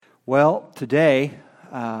Well, today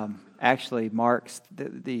actually marks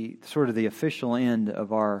the sort of the official end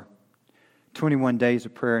of our 21 days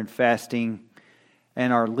of prayer and fasting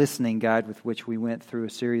and our listening guide with which we went through a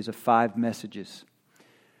series of 5 messages.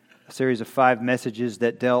 A series of 5 messages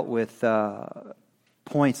that dealt with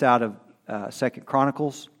points out of 2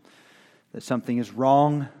 Chronicles, that something is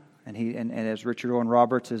wrong, and as Richard Owen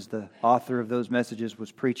Roberts, as the author of those messages,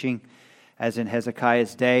 was preaching, as in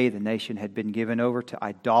Hezekiah's day, the nation had been given over to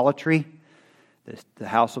idolatry. The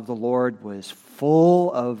house of the Lord was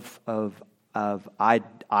full of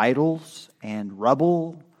idols and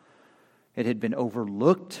rubble. It had been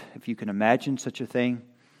overlooked, if you can imagine such a thing,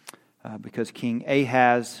 because King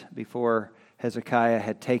Ahaz, before Hezekiah,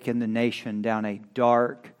 had taken the nation down a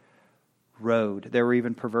dark road. There were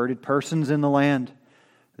even perverted persons in the land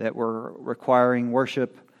that were requiring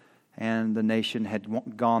worship, and the nation had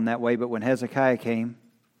gone that way. But when Hezekiah came,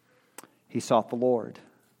 he sought the Lord,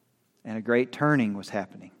 and a great turning was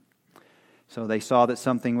happening. So they saw that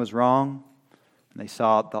something was wrong. They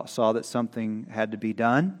saw that something had to be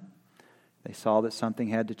done. They saw that something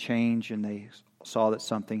had to change, and they saw that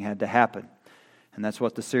something had to happen. And that's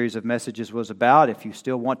what the series of messages was about. If you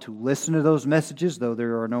still want to listen to those messages, though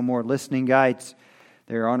there are no more listening guides,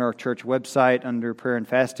 they're on our church website under Prayer and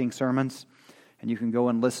Fasting Sermons, and you can go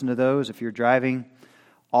and listen to those if you're driving.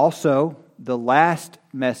 Also, the last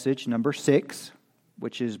message, number 6,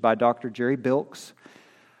 which is by Dr. Jerry Bilks,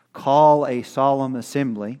 Call a Solemn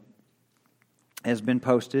Assembly, has been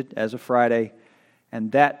posted as of Friday,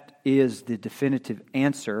 and that is the definitive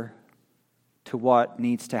answer to what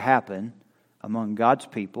needs to happen among God's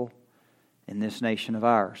people in this nation of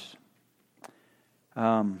ours.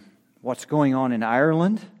 What's going on in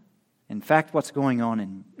Ireland? In fact, what's going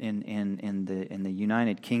on in the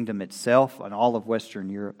United Kingdom itself and all of Western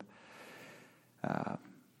Europe?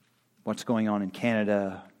 What's going on in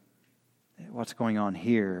Canada? What's going on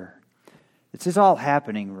here? This is all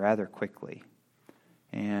happening rather quickly.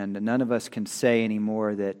 And none of us can say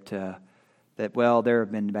anymore that well, there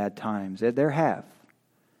have been bad times. There have.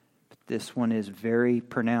 But this one is very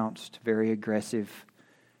pronounced, very aggressive.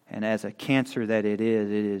 And as a cancer that it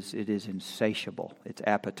is insatiable. Its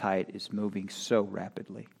appetite is moving so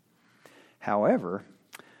rapidly. However,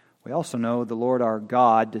 we also know the Lord our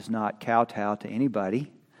God does not kowtow to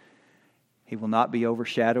anybody. He will not be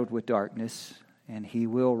overshadowed with darkness, and He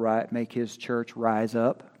will make His church rise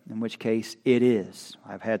up, in which case it is.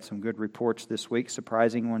 I've had some good reports this week,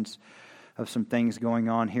 surprising ones, of some things going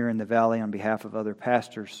on here in the valley on behalf of other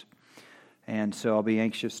pastors. And so I'll be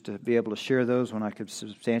anxious to be able to share those when I could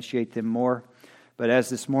substantiate them more. But as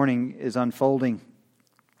this morning is unfolding,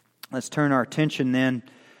 let's turn our attention then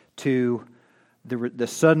to the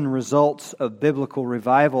sudden results of biblical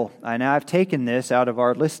revival. Now I've taken this out of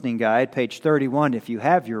our listening guide, page 31, if you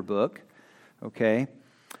have your book. Okay.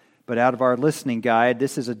 But out of our listening guide,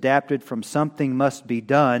 this is adapted from Something Must Be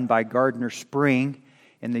Done by Gardner Spring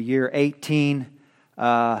in the year 18... did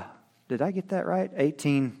I get that right?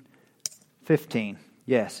 1815.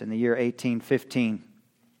 Yes, in the year 1815.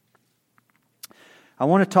 I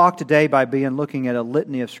want to talk today by looking at a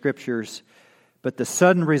litany of scriptures, but the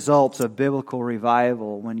sudden results of biblical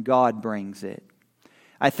revival when God brings it.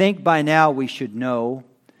 I think by now we should know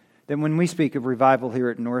that when we speak of revival here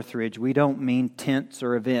at Northridge, we don't mean tents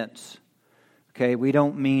or events. Okay, we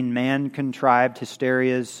don't mean man-contrived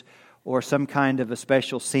hysterias or some kind of a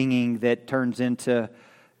special singing that turns into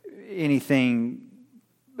anything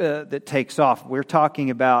that takes off. We're talking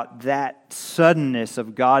about that suddenness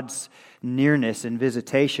of God's nearness and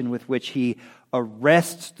visitation with which He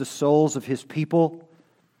arrests the souls of His people.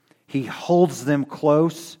 He holds them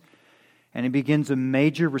close, and He begins a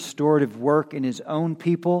major restorative work in His own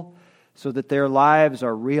people so that their lives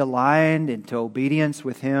are realigned into obedience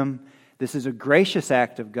with Him. This is a gracious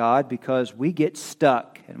act of God because we get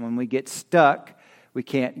stuck, and when we get stuck, we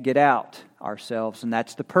can't get out ourselves, and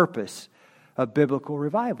that's the purpose of biblical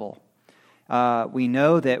revival. We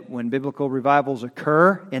know that when biblical revivals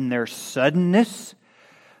occur in their suddenness,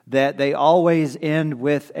 that they always end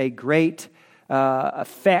with a great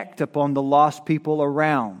effect upon the lost people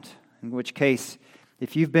around. In which case,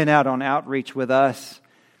 if you've been out on outreach with us,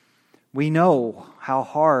 we know how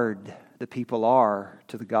hard the people are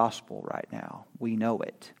to the gospel right now. We know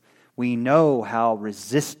it. We know how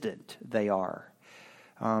resistant they are.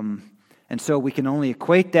 And so we can only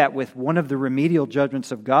equate that with one of the remedial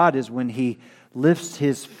judgments of God is when He lifts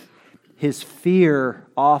His fear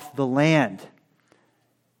off the land.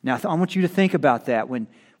 Now, I want you to think about that.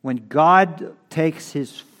 When God takes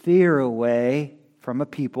His fear away from a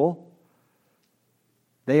people,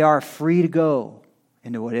 they are free to go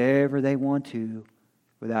into whatever they want to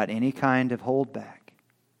without any kind of holdback.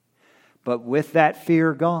 But with that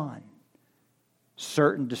fear gone,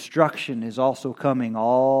 certain destruction is also coming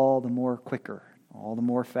all the more quicker, all the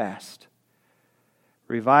more fast.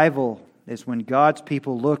 Revival is when God's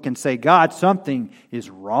people look and say, God, something is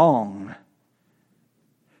wrong.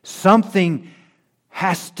 Something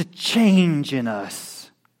has to change in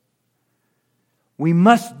us. We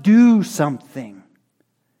must do something.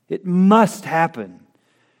 It must happen.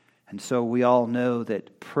 And so we all know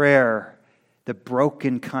that prayer, the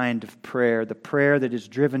broken kind of prayer, the prayer that is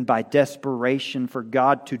driven by desperation for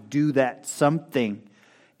God to do that something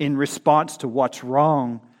in response to what's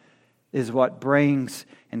wrong, is what brings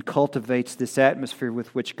and cultivates this atmosphere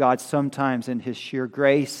with which God sometimes in His sheer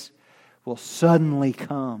grace will suddenly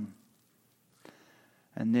come.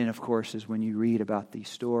 And then, of course, is when you read about these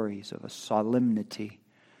stories of a solemnity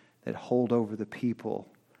that hold over the people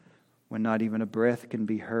when not even a breath can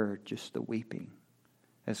be heard, just the weeping,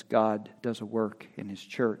 as God does a work in His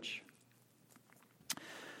church.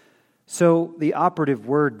 So the operative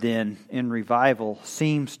word then in revival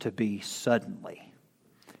seems to be suddenly.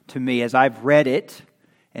 To me, as I've read it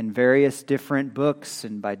in various different books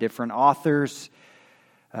and by different authors,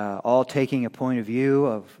 all taking a point of view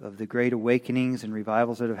of the great awakenings and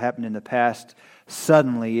revivals that have happened in the past,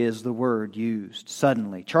 suddenly is the word used.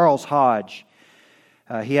 Suddenly. Charles Hodge,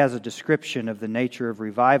 he has a description of the nature of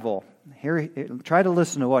revival. Here, try to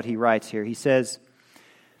listen to what he writes here. He says,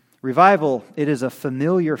 revival, it is a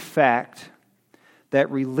familiar fact that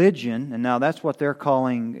religion, and now that's what they're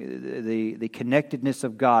calling the connectedness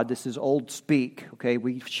of God. This is old speak, okay?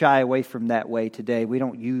 We shy away from that way today. We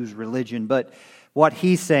don't use religion, but what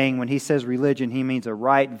he's saying when he says religion, he means a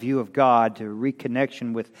right view of God, to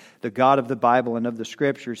reconnection with the God of the Bible and of the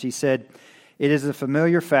Scriptures. He said, it is a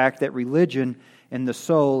familiar fact that religion in the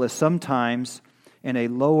soul is sometimes in a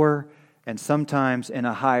lower and sometimes in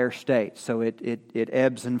a higher state. So it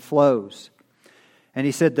ebbs and flows. And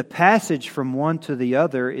he said the passage from one to the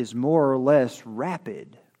other is more or less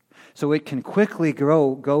rapid. So it can quickly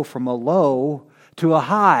go from a low to a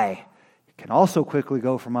high. It can also quickly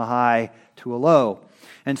go from a high to a low.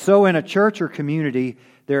 And so in a church or community,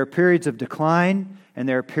 there are periods of decline and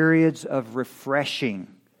there are periods of refreshing.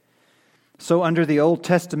 So under the Old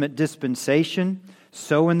Testament dispensation,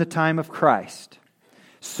 so in the time of Christ,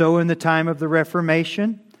 so in the time of the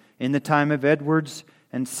Reformation, in the time of Edwards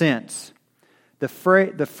and since. The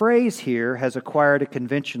phrase here has acquired a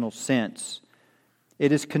conventional sense.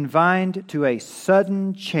 It is confined to a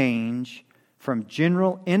sudden change from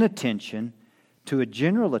general inattention to a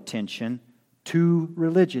general attention to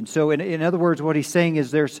religion. So in other words, what he's saying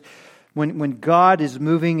is when God is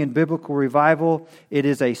moving in biblical revival, it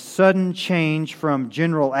is a sudden change from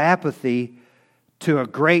general apathy to a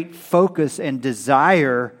great focus and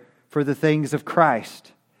desire for the things of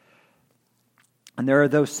Christ. And there are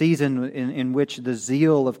those seasons in which the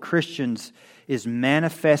zeal of Christians is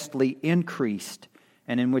manifestly increased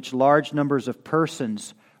and in which large numbers of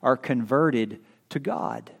persons are converted to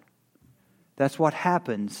God. That's what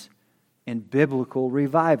happens in biblical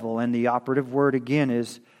revival. And the operative word again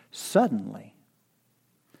is suddenly.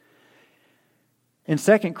 In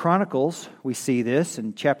 2 Chronicles, we see this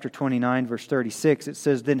in chapter 29, verse 36. It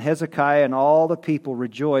says, Then Hezekiah and all the people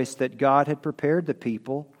rejoiced that God had prepared the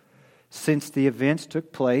people since the events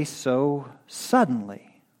took place so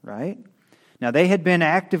suddenly, right? Now, they had been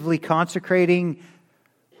actively consecrating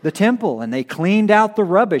the temple, and they cleaned out the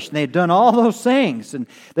rubbish, and they had done all those things, and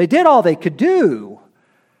they did all they could do.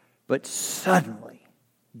 But suddenly,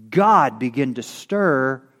 God began to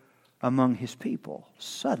stir among His people.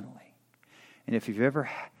 Suddenly. And if you've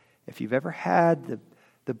ever had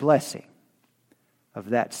the blessing of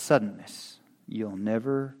that suddenness, you'll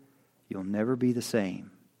never be the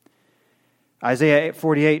same. Isaiah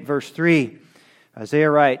 48, verse 3,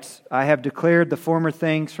 Isaiah writes, I have declared the former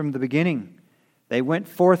things from the beginning. They went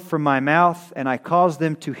forth from my mouth, and I caused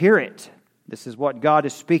them to hear it. This is what God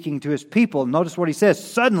is speaking to His people. Notice what He says,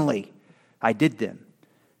 suddenly I did them,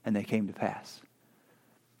 and they came to pass.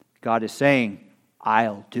 God is saying,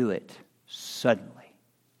 I'll do it suddenly.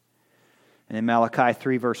 And in Malachi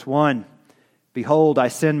 3, verse 1, Behold, I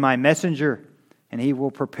send my messenger, and he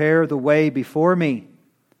will prepare the way before me.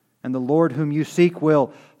 And the Lord whom you seek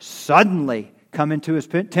will suddenly come into His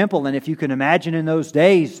temple. And if you can imagine in those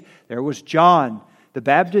days, there was John the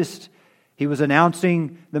Baptist. He was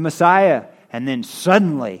announcing the Messiah. And then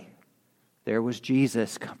suddenly, there was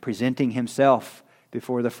Jesus presenting Himself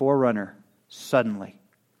before the forerunner. Suddenly.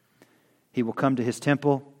 He will come to His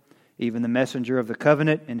temple, even the messenger of the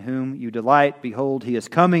covenant in whom you delight. Behold, He is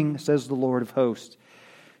coming, says the Lord of hosts.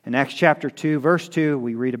 In Acts chapter 2, verse 2,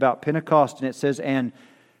 we read about Pentecost, and it says, And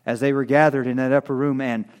as they were gathered in that upper room,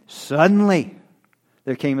 and suddenly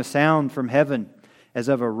there came a sound from heaven as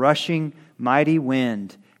of a rushing mighty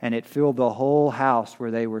wind, and it filled the whole house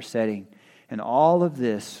where they were sitting. And all of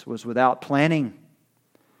this was without planning.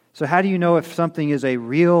 So how do you know if something is a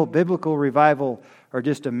real biblical revival or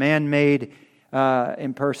just a man-made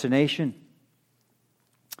impersonation?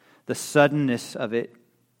 The suddenness of it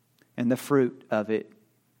and the fruit of it.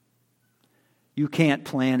 You can't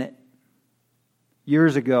plan it.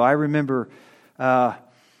 Years ago, I remember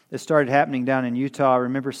it started happening down in Utah. I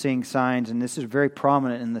remember seeing signs, and this is very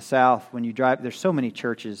prominent in the South. When you drive, there's so many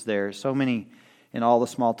churches there, so many in all the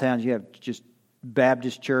small towns. You have just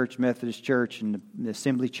Baptist church, Methodist church, and the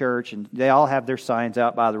Assembly church, and they all have their signs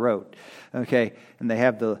out by the road. Okay, and they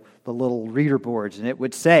have the little reader boards, and it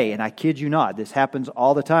would say, and I kid you not, this happens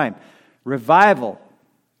all the time, revival,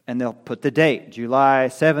 and they'll put the date, July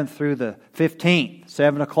 7th through the 15th,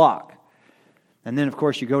 7 o'clock. And then, of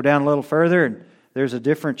course, you go down a little further, and there's a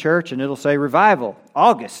different church, and it'll say revival,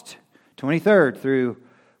 August 23rd through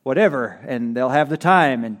whatever, and they'll have the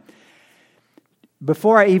time. And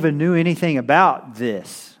before I even knew anything about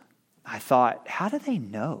this, I thought, how do they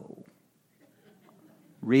know?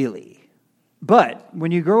 Really? But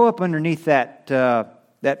when you grow up underneath that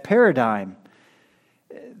paradigm,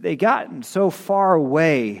 they gotten so far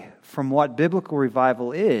away from what biblical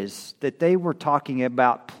revival is that they were talking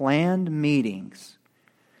about planned meetings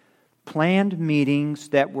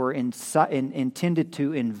that were intended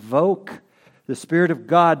to invoke the Spirit of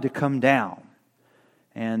God to come down.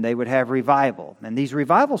 And they would have revival. And these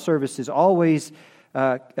revival services always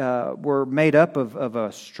were made up of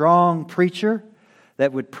a strong preacher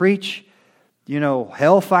that would preach,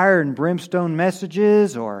 hellfire and brimstone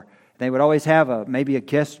messages, or they would always have maybe a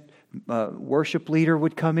guest worship leader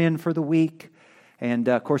would come in for the week. And,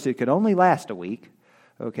 of course, it could only last a week.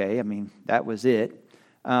 Okay, that was it.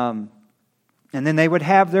 And then they would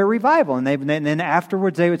have their revival. And then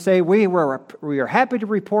afterwards they would say, we are happy to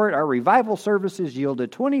report our revival services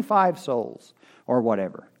yielded 25 souls, or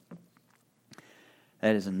whatever.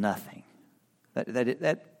 That is nothing.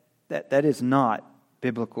 That is not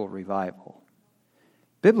biblical revival.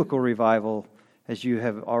 Biblical revival, as you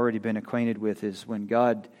have already been acquainted with, is when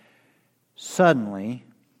God suddenly,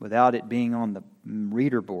 without it being on the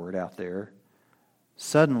reader board out there,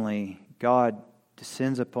 suddenly God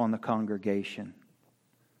descends upon the congregation.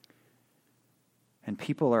 And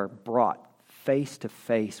people are brought face to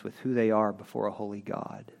face with who they are before a holy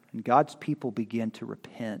God. And God's people begin to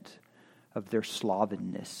repent of their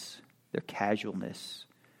slovenness, their casualness,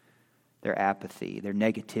 their apathy, their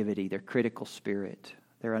negativity, their critical spirit,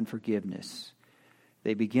 their unforgiveness.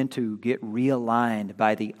 They begin to get realigned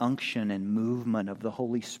by the unction and movement of the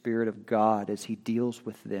Holy Spirit of God as He deals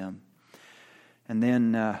with them. And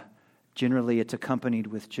then generally it's accompanied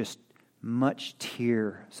with just much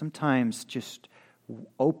tear, sometimes just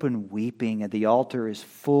open weeping, and the altar is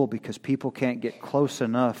full because people can't get close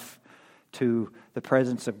enough to the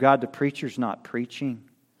presence of God. The preacher's not preaching.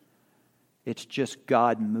 It's just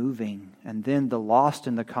God moving. And then the lost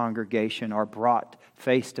in the congregation are brought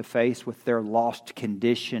face to face with their lost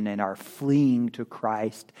condition and are fleeing to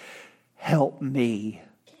Christ. Help me.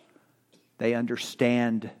 They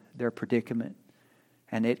understand their predicament.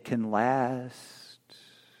 And it can last,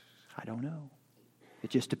 I don't know. It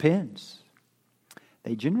just depends.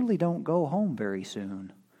 They generally don't go home very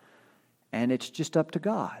soon. And it's just up to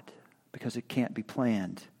God because it can't be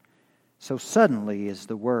planned. So suddenly is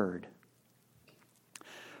the word.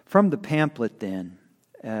 From the pamphlet then,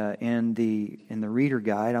 in the reader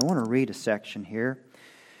guide, I want to read a section here.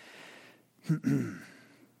 I'm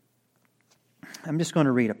just going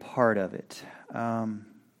to read a part of it.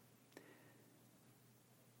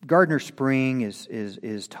 Gardner Spring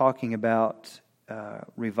is talking about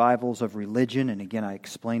revivals of religion, and again I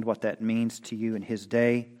explained what that means to you in his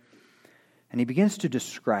day. And he begins to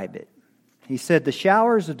describe it. He said, the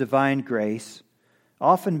showers of divine grace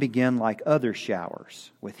often begin like other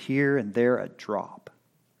showers, with here and there a drop.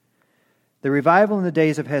 The revival in the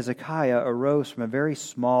days of Hezekiah arose from a very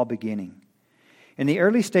small beginning. In the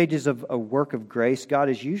early stages of a work of grace, God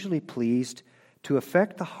is usually pleased to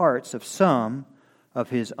affect the hearts of some of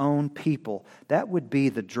His own people. That would be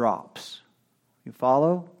the drops. You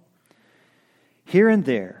follow? Here and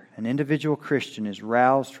there, an individual Christian is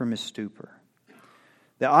roused from his stupor.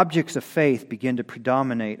 The objects of faith begin to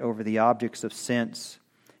predominate over the objects of sense,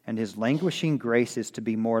 and his languishing grace is to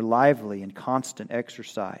be more lively and constant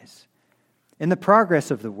exercise. In the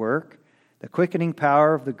progress of the work, the quickening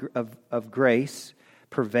power of grace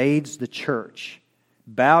pervades the church,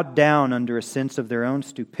 bowed down under a sense of their own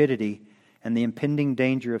stupidity and the impending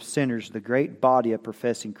danger of sinners, the great body of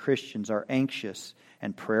professing Christians are anxious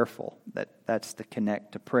and prayerful. That's the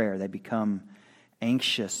connect to prayer. They become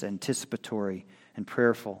anxious, anticipatory, and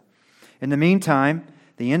prayerful. In the meantime,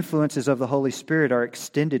 the influences of the Holy Spirit are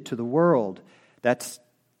extended to the world. That's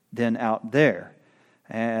then out there.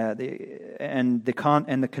 And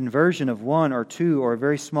the conversion of one or two or a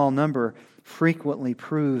very small number frequently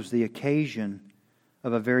proves the occasion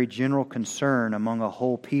of a very general concern among a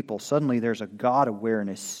whole people. Suddenly there's a God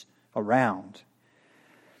awareness around.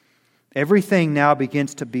 Everything now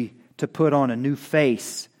begins to put on a new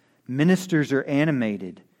face. Ministers are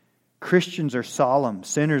animated. Christians are solemn.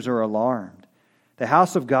 Sinners are alarmed. The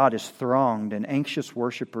house of God is thronged, and anxious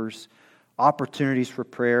worshipers. Opportunities for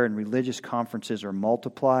prayer and religious conferences are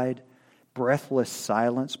multiplied. Breathless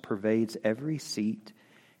silence pervades every seat,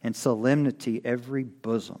 and solemnity every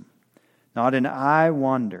bosom. Not an eye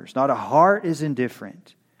wanders, not a heart is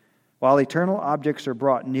indifferent. While eternal objects are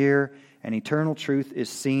brought near, and eternal truth is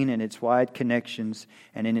seen in its wide connections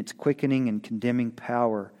and in its quickening and condemning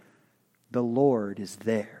power, the Lord is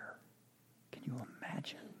there. Can you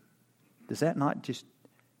imagine? Does that not just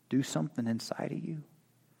do something inside of you?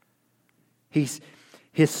 His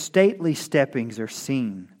stately steppings are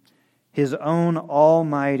seen. His own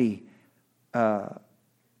almighty and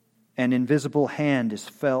invisible hand is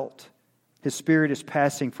felt. His Spirit is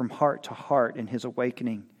passing from heart to heart in His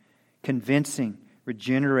awakening, convincing,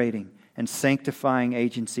 regenerating, and sanctifying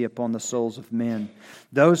agency upon the souls of men.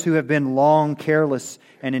 Those who have been long careless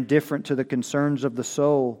and indifferent to the concerns of the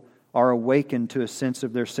soul are awakened to a sense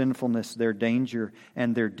of their sinfulness, their danger,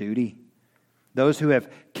 and their duty. Those who have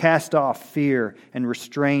cast off fear and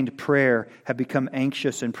restrained prayer have become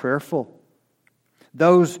anxious and prayerful.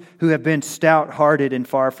 Those who have been stout-hearted and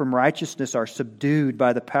far from righteousness are subdued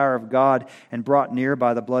by the power of God and brought near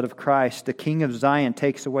by the blood of Christ. The King of Zion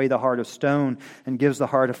takes away the heart of stone and gives the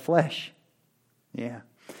heart of flesh. Yeah.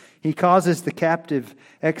 He causes the captive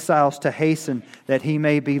exiles to hasten that he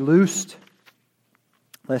may be loosed,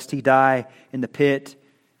 lest he die in the pit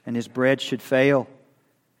and his bread should fail.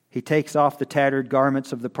 He takes off the tattered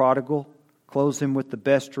garments of the prodigal, clothes him with the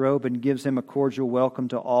best robe, and gives him a cordial welcome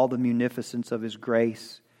to all the munificence of His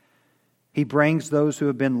grace. He brings those who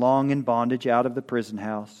have been long in bondage out of the prison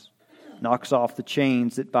house, knocks off the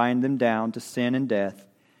chains that bind them down to sin and death,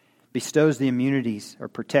 bestows the immunities or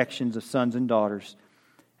protections of sons and daughters,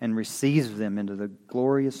 and receives them into the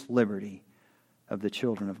glorious liberty of the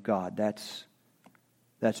children of God. That's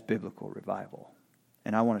biblical revival.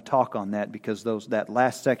 And I want to talk on that because that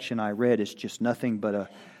last section I read is just nothing but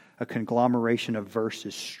a conglomeration of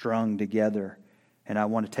verses strung together. And I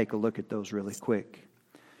want to take a look at those really quick.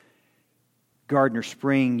 Gardner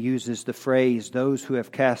Spring uses the phrase, those who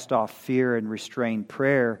have cast off fear and restrained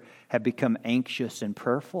prayer have become anxious and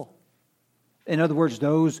prayerful. In other words,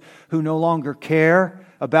 those who no longer care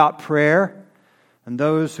about prayer and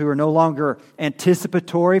those who are no longer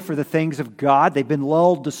anticipatory for the things of God. They've been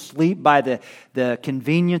lulled to sleep by the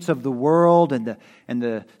convenience of the world and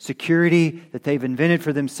the security that they've invented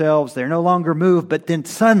for themselves. They're no longer moved, but then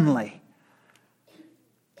suddenly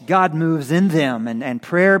God moves in them and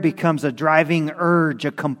prayer becomes a driving urge,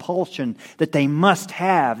 a compulsion that they must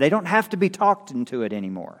have. They don't have to be talked into it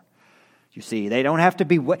anymore. You see, you don't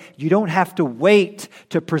have to wait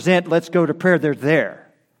to present, let's go to prayer. They're there.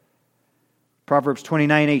 Proverbs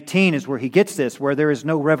 29:18 is where he gets this. Where there is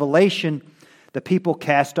no revelation, the people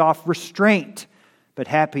cast off restraint. But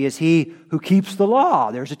happy is he who keeps the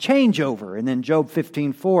law. There's a changeover. And then Job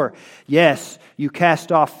 15:4. Yes, you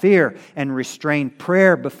cast off fear and restrain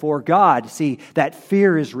prayer before God. See, that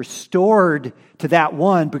fear is restored to that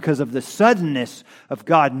one because of the suddenness of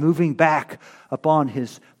God moving back upon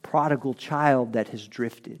His prodigal child that has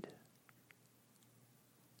drifted.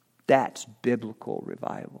 That's biblical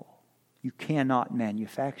revival. You cannot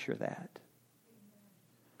manufacture that.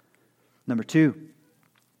 Number 2,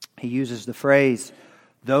 he uses the phrase,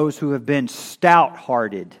 those who have been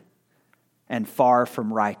stout-hearted and far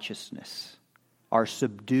from righteousness are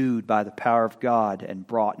subdued by the power of God and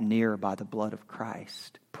brought near by the blood of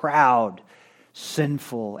Christ. Proud,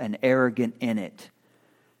 sinful, and arrogant in it.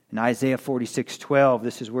 In Isaiah 46:12,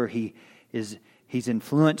 this is where he's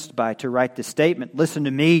influenced by to write the statement, listen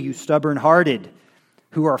to me, you stubborn-hearted,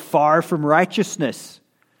 who are far from righteousness.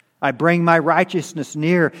 I bring my righteousness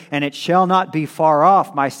near, and it shall not be far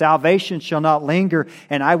off. My salvation shall not linger,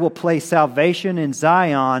 and I will place salvation in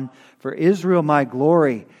Zion for Israel my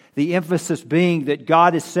glory. The emphasis being that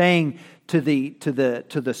God is saying to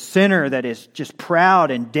the sinner that is just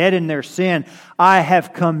proud and dead in their sin, I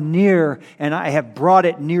have come near and I have brought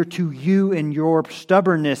it near to you in your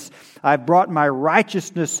stubbornness. I've brought my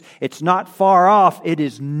righteousness. It's not far off. It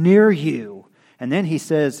is near you. And then he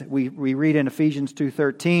says, we read in Ephesians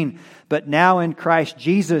 2:13, but now in Christ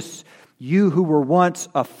Jesus, you who were once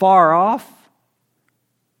afar off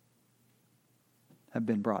have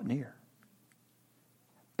been brought near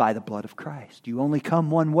by the blood of Christ. You only come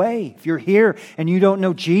one way. If you're here and you don't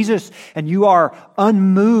know Jesus and you are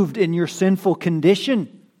unmoved in your sinful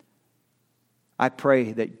condition, I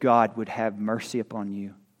pray that God would have mercy upon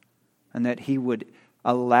you and that He would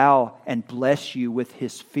allow and bless you with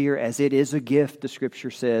His fear, as it is a gift, the Scripture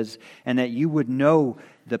says, and that you would know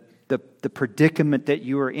the predicament that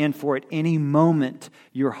you are in, for at any moment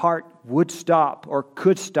your heart would stop or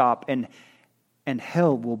could stop, and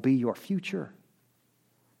hell will be your future.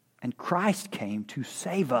 And Christ came to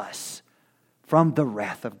save us from the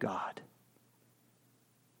wrath of God.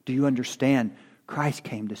 Do you understand? Christ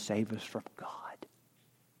came to save us from God.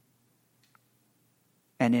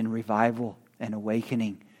 And in revival and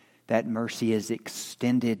awakening, that mercy is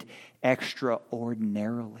extended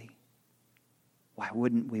extraordinarily. Why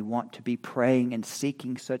wouldn't we want to be praying and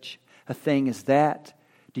seeking such a thing as that?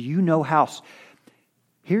 Do you know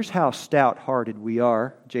here's how stout-hearted we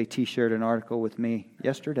are. JT shared an article with me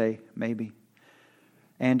yesterday, maybe.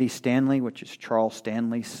 Andy Stanley, which is Charles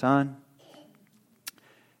Stanley's son,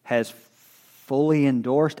 has fully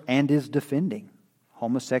endorsed and is defending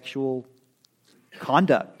homosexual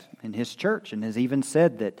conduct in his church, and has even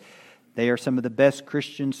said that they are some of the best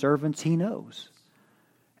Christian servants he knows.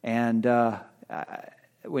 And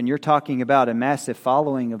when you're talking about a massive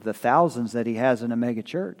following of the thousands that he has in a mega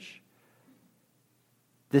church,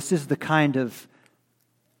 this is the kind of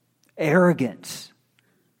arrogance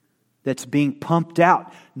that's being pumped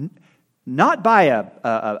out, not by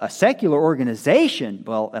a secular organization.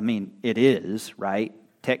 Well, I mean, it is, right,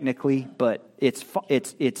 technically, but it's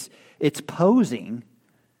posing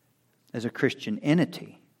as a Christian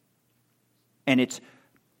entity, and it's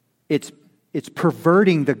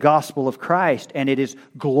perverting the gospel of Christ, and it is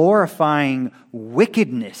glorifying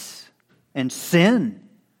wickedness and sin.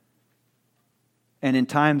 And in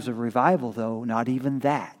times of revival, though, not even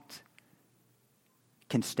that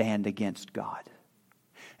can stand against God.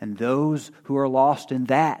 And those who are lost in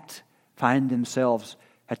that find themselves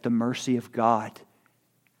at the mercy of God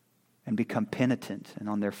and become penitent and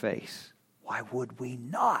on their face. Why would we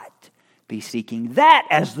not be seeking that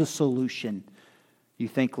as the solution? You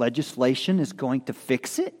think legislation is going to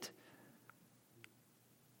fix it?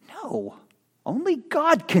 No. Only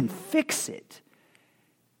God can fix it.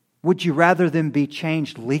 Would you rather them be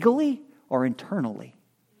changed legally or internally?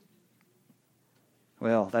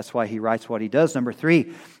 Well, that's why he writes what he does. Number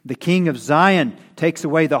 3, the King of Zion takes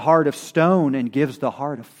away the heart of stone and gives the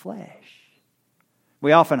heart of flesh.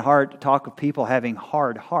 We often talk of people having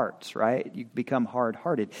hard hearts, right? You become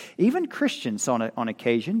hard-hearted. Even Christians on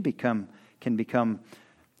occasion can become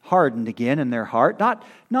hardened again in their heart.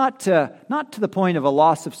 Not to the point of a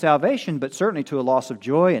loss of salvation, but certainly to a loss of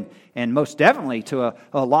joy and most definitely to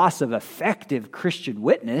a loss of effective Christian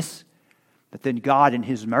witness. But then God in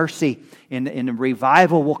His mercy in a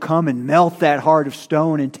revival will come and melt that heart of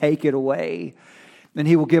stone and take it away. Then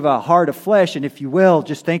He will give a heart of flesh, and if you will,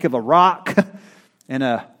 just think of a rock and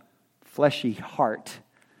a fleshy heart.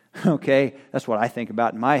 Okay? That's what I think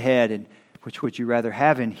about in my head. And which would you rather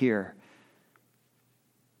have in here?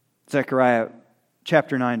 Zechariah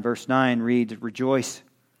chapter 9, verse 9 reads, "Rejoice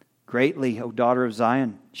greatly, O daughter of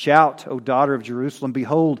Zion. Shout, O daughter of Jerusalem.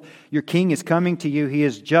 Behold, your king is coming to you. He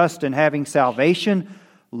is just and having salvation,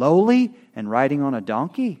 lowly and riding on a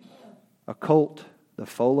donkey, a colt, the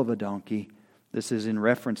foal of a donkey." This is in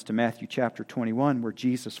reference to Matthew chapter 21, where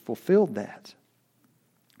Jesus fulfilled that.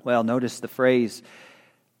 Well, notice the phrase,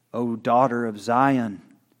 "O daughter of Zion,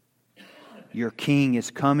 your king is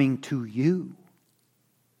coming to you."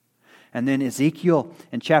 And then Ezekiel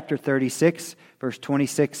in chapter 36, verse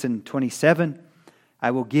 26 and 27,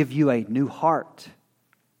 "I will give you a new heart,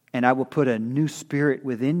 and I will put a new spirit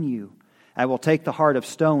within you. I will take the heart of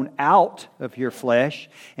stone out of your flesh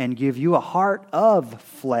and give you a heart of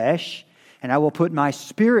flesh, and I will put my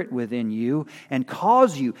spirit within you and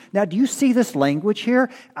cause you." Now, do you see this language here?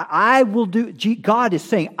 God is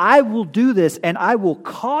saying, I will do this, and I will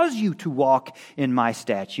cause you to walk in my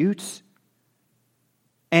statutes,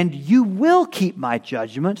 and you will keep my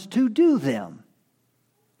judgments to do them.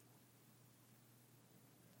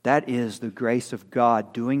 That is the grace of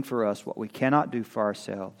God doing for us what we cannot do for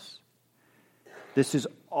ourselves. This is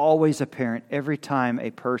always apparent every time a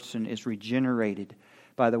person is regenerated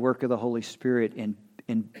by the work of the Holy Spirit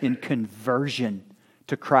in conversion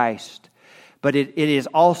to Christ. But it is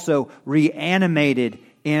also reanimated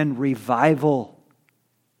in revival.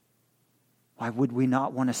 Why would we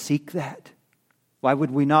not want to seek that? Why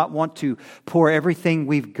would we not want to pour everything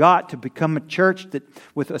we've got to become a church that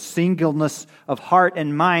with a singleness of heart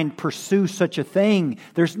and mind pursue such a thing?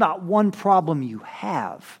 There's not one problem you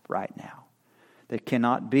have right now that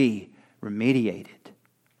cannot be remediated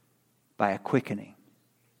by a quickening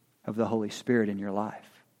of the Holy Spirit in your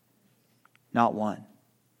life. Not one.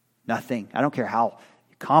 Nothing. I don't care how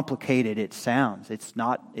complicated it sounds. It's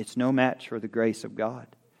no match for the grace of God.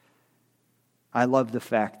 I love the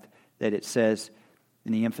fact that it says,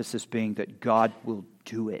 and the emphasis being that God will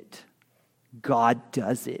do it. God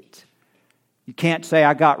does it. You can't say,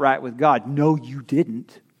 I got right with God. No, you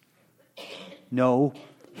didn't. No,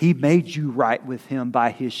 He made you right with Him by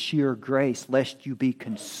His sheer grace, lest you be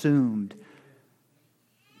consumed.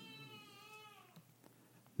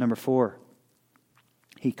 Number 4,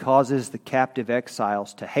 He causes the captive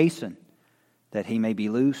exiles to hasten, that he may be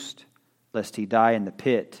loosed, lest he die in the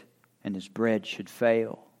pit, and his bread should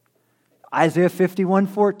fail. Isaiah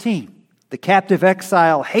 51:14. The captive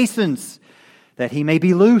exile hastens that he may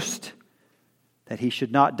be loosed, that he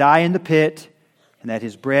should not die in the pit, and that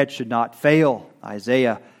his bread should not fail.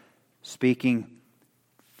 Isaiah speaking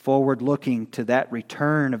forward-looking to that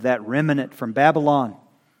return of that remnant from Babylon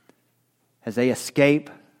as they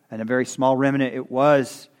escape, and a very small remnant it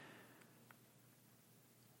was,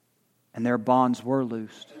 and their bonds were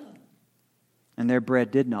loosed, and their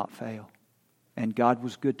bread did not fail, and God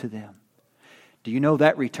was good to them. Do you know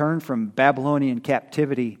that return from Babylonian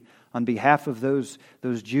captivity on behalf of those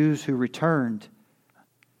Jews who returned,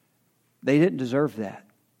 they didn't deserve that.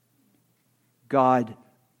 God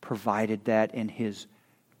provided that in His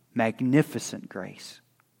magnificent grace.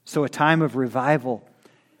 So a time of revival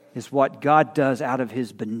is what God does out of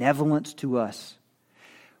His benevolence to us.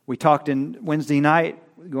 We talked in Wednesday night,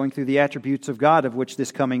 going through the attributes of God, of which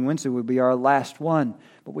this coming Wednesday will be our last one.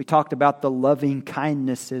 But we talked about the loving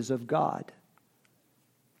kindnesses of God.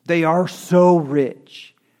 They are so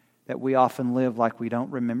rich that we often live like we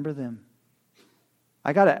don't remember them.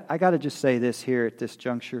 I gotta just say this here at this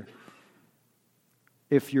juncture.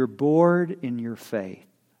 If you're bored in your faith,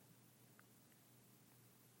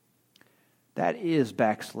 that is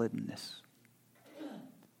backsliddenness.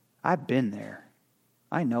 I've been there.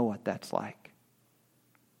 I know what that's like.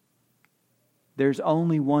 There's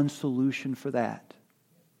only one solution for that.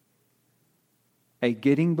 A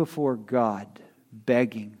getting before God,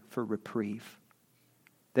 begging for reprieve.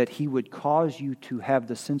 That He would cause you to have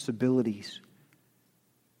the sensibilities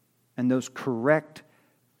and those correct,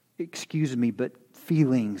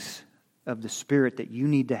 feelings of the Spirit that you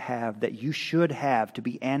need to have, that you should have to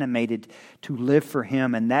be animated to live for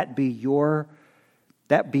Him, and that be your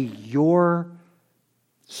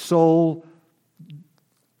sole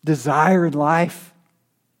desire in life.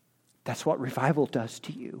 That's what revival does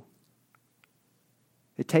to you.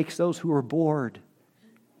 It takes those who are bored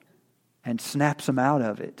and snaps them out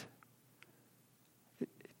of it.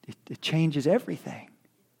 It changes everything.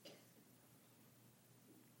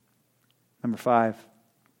 Number 5,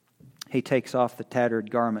 He takes off the tattered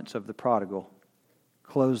garments of the prodigal,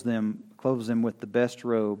 clothes them with the best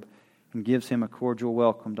robe, and gives him a cordial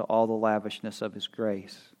welcome to all the lavishness of His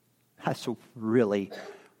grace. That's a really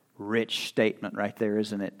rich statement right there,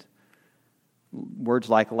 isn't it? Words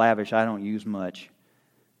like lavish, I don't use much.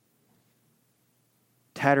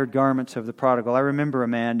 Tattered garments of the prodigal. I remember a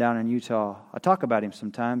man down in Utah. I talk about him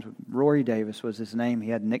sometimes. Rory Davis was his name. He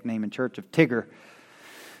had a nickname in church of Tigger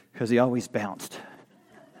because he always bounced.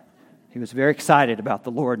 He was very excited about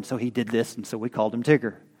the Lord, and so he did this, and so we called him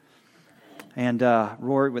Tigger. And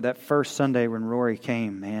Rory, with that first Sunday when Rory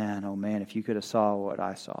came, man, oh man, if you could have saw what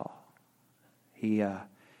I saw. He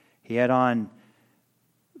had on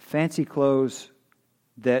fancy clothes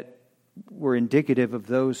that were indicative of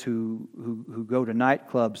those who go to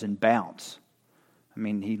nightclubs and bounce. I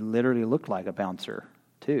mean, he literally looked like a bouncer,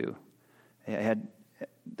 too. He had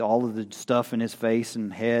all of the stuff in his face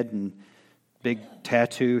and head and big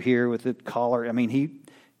tattoo here with the collar. I mean,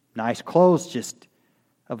 nice clothes, just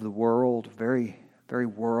of the world, very, very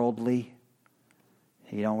worldly.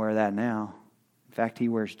 He don't wear that now. In fact, he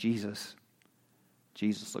wears Jesus.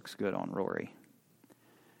 Jesus looks good on Rory.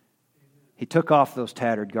 He took off those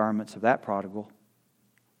tattered garments of that prodigal,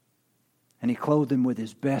 and He clothed him with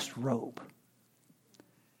His best robe.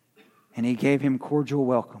 And He gave him cordial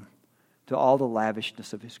welcome to all the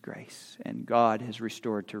lavishness of His grace. And God has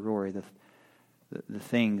restored to Rory the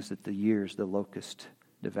things that the locust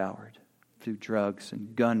devoured through drugs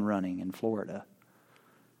and gun running in Florida.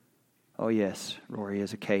 Oh yes, Rory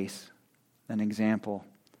is a case, an example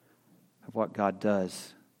of what God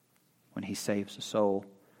does when He saves a soul.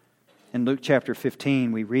 In Luke chapter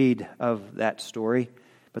 15, we read of that story.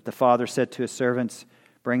 But the father said to his servants,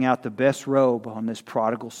 "Bring out the best robe on this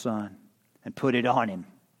prodigal son and put it on him.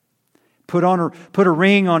 Put a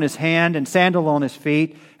ring on his hand and sandal on his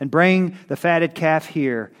feet, and bring the fatted calf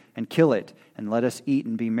here and kill it, and let us eat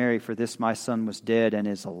and be merry, for this my son was dead and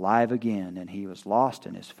is alive again, and he was lost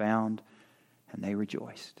and is found." And they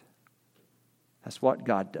rejoiced. That's what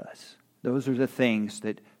God does. Those are the things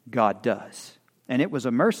that God does. And it was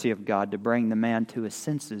a mercy of God to bring the man to his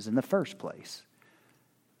senses in the first place.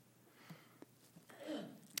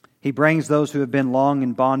 He brings those who have been long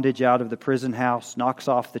in bondage out of the prison house, knocks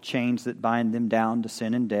off the chains that bind them down to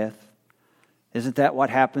sin and death. Isn't that what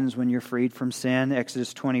happens when you're freed from sin?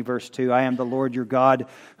 Exodus 20 verse 2, "I am the Lord your God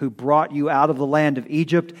who brought you out of the land of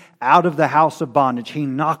Egypt, out of the house of bondage." He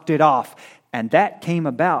knocked it off. And that came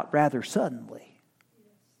about rather suddenly.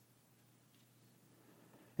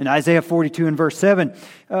 In Isaiah 42 and verse 7,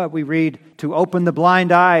 we read, "To open the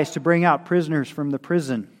blind eyes, to bring out prisoners from the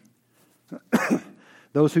prison."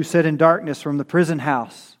 Those who sit in darkness from the prison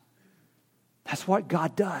house. That's what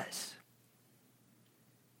God does.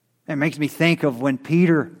 It makes me think of when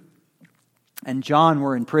Peter and John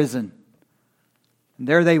were in prison. And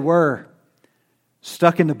there they were,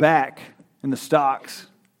 stuck in the back in the stocks.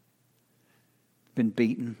 Been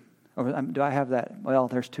beaten. Do I have that? Well,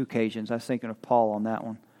 there's two occasions. I was thinking of Paul on that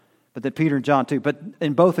one. But then Peter and John too. But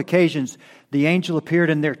in both occasions, the angel appeared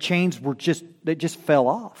and their chains they just fell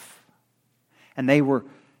off. And they were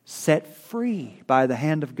set free by the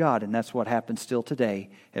hand of God. And that's what happens still today.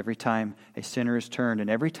 Every time a sinner is turned, and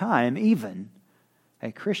every time even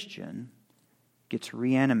a Christian gets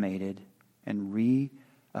reanimated and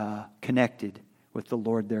reconnected with the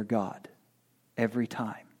Lord their God. Every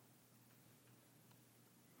time.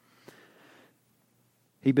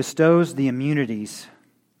 He bestows the immunities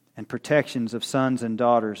and protections of sons and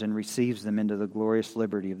daughters and receives them into the glorious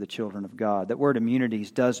liberty of the children of God. That word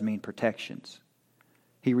immunities does mean protections.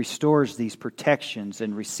 He restores these protections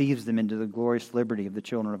and receives them into the glorious liberty of the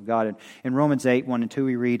children of God. And in Romans 8, 1 and 2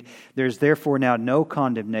 we read, "There's therefore now no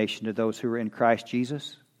condemnation to those who are in Christ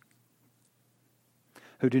Jesus,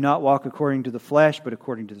 who do not walk according to the flesh, but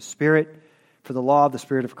according to the Spirit. For the law of the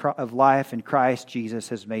Spirit of life in Christ Jesus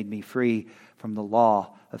has made me free from the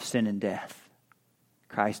law of sin and death."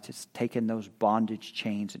 Christ has taken those bondage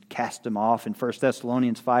chains and cast them off. In 1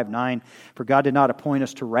 Thessalonians 5:9, "For God did not appoint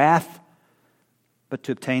us to wrath, but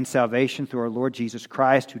to obtain salvation through our Lord Jesus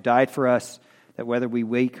Christ, who died for us, that whether we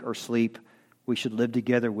wake or sleep, we should live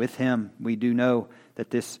together with Him." We do know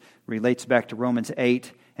that this relates back to Romans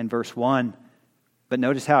 8 and verse 1. But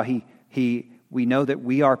notice how we know that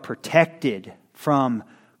we are protected from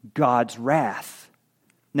God's wrath.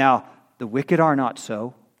 Now, the wicked are not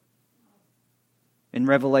so. In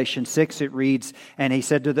Revelation 6 it reads, "And He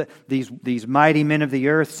said to these mighty men of the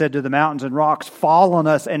earth, said to the mountains and rocks, fall on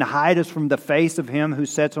us and hide us from the face of Him who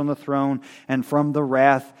sits on the throne and from the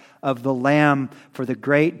wrath of the Lamb. For the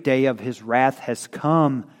great day of His wrath has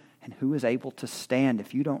come. And who is able to stand?"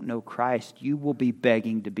 If you don't know Christ, you will be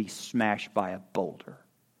begging to be smashed by a boulder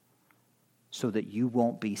so that you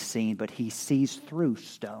won't be seen. But He sees through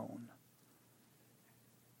stone.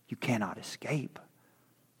 You cannot escape.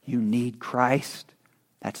 You need Christ.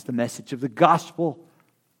 That's the message of the gospel,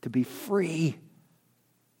 to be free.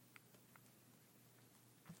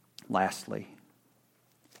 Lastly,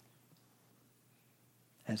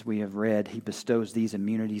 as we have read, He bestows these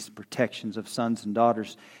immunities and protections of sons and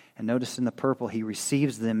daughters. And notice in the purple, He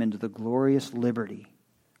receives them into the glorious liberty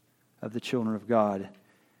of the children of God.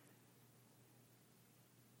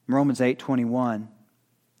 Romans 8:21,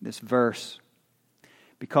 this verse,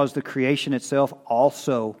 "Because the creation itself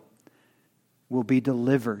also will be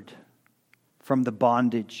delivered from the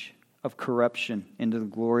bondage of corruption into the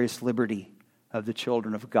glorious liberty of the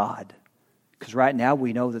children of God." Because right now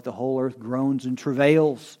we know that the whole earth groans and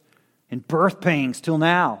travails in birth pains till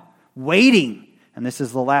now, waiting. And this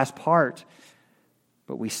is the last part.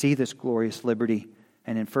 But we see this glorious liberty.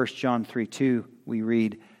 And in 1 John 3:2 we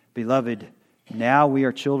read, "Beloved, now we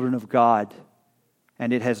are children of God,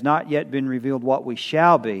 and it has not yet been revealed what we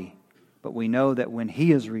shall be, but we know that when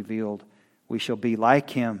He is revealed, we shall be like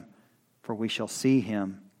Him, for we shall see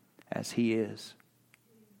Him as He is."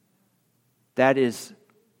 That is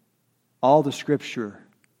all the Scripture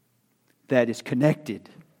that is connected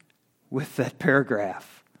with that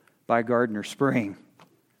paragraph by Gardner Spring.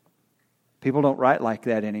 People don't write like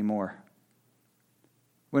that anymore.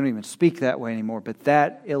 We don't even speak that way anymore, but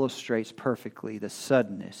that illustrates perfectly the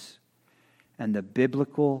suddenness and the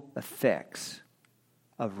biblical effects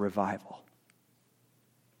of revival.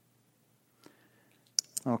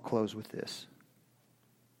 I'll close with this.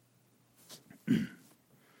 And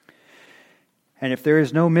if there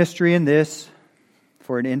is no mystery in this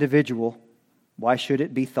for an individual, why should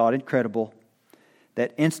it be thought incredible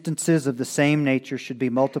that instances of the same nature should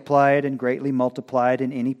be multiplied and greatly multiplied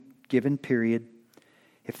in any given period?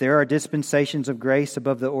 If there are dispensations of grace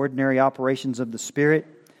above the ordinary operations of the Spirit,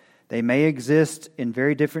 they may exist in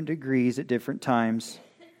very different degrees at different times.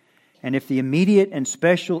 And if the immediate and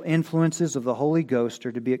special influences of the Holy Ghost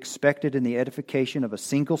are to be expected in the edification of a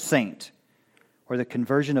single saint or the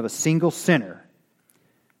conversion of a single sinner,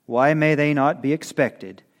 why may they not be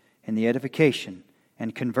expected in the edification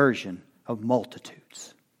and conversion of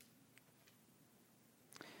multitudes?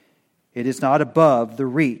 It is not above the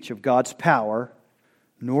reach of God's power,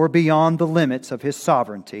 nor beyond the limits of His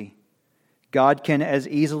sovereignty. God can as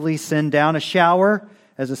easily send down a shower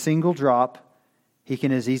as a single drop. He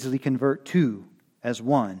can as easily convert 2 as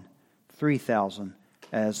 1, 3,000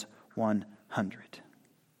 as 100.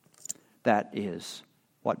 That is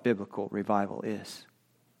what biblical revival is.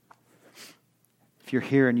 If you're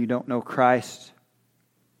here and you don't know Christ,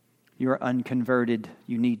 you're unconverted,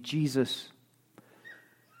 you need Jesus.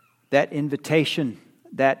 That invitation,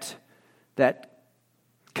 that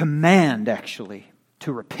command actually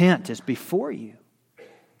to repent is before you.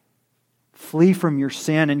 Flee from your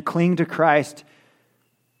sin and cling to Christ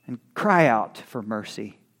and cry out for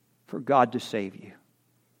mercy, for God to save you.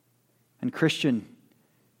 And Christian,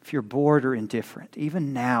 if you're bored or indifferent,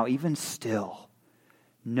 even now, even still,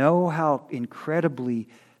 know how incredibly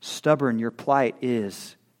stubborn your plight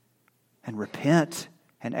is and repent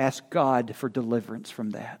and ask God for deliverance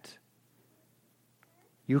from that.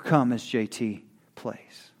 You come as JT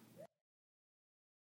plays.